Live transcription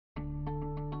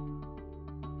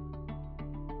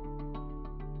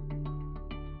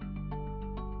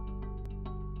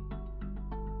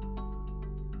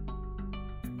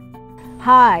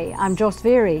Hi, I'm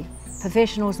Verey,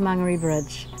 Professionals Mangere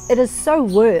Bridge. It is so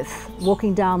worth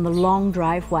walking down the long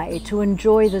driveway to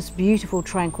enjoy this beautiful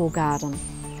tranquil garden.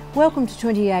 Welcome to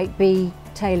 28B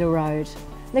Taylor Road.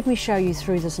 Let me show you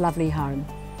through this lovely home.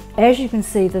 As you can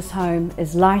see, this home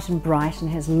is light and bright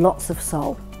and has lots of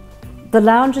soul. The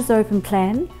lounge is open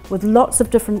plan with lots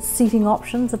of different seating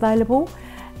options available,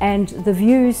 and the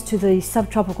views to the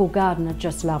subtropical garden are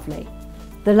just lovely.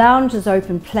 The lounge is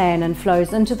open plan and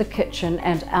flows into the kitchen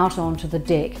and out onto the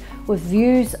deck with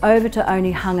views over to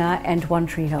Onehunga and One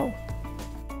Tree Hill.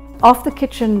 Off the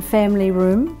kitchen family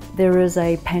room there is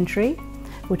a pantry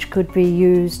which could be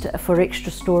used for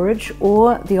extra storage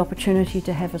or the opportunity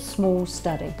to have a small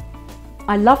study.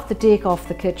 I love the deck off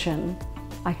the kitchen.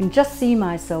 I can just see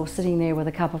myself sitting there with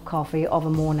a cup of coffee of a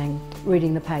morning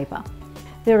reading the paper.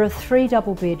 There are 3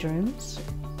 double bedrooms,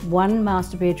 1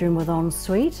 master bedroom with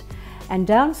ensuite, and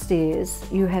downstairs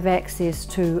you have access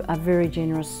to a very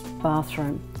generous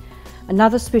bathroom.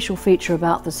 Another special feature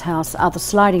about this house are the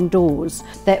sliding doors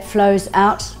that flows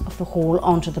out of the hall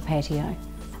onto the patio.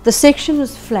 The section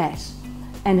is flat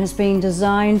and has been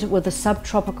designed with a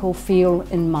subtropical feel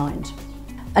in mind.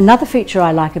 Another feature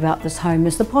I like about this home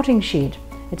is the potting shed.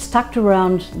 It's tucked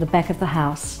around the back of the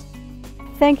house.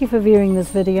 Thank you for viewing this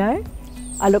video.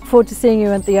 I look forward to seeing you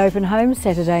at the open home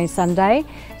Saturday and Sunday,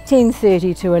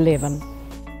 10:30 to 11.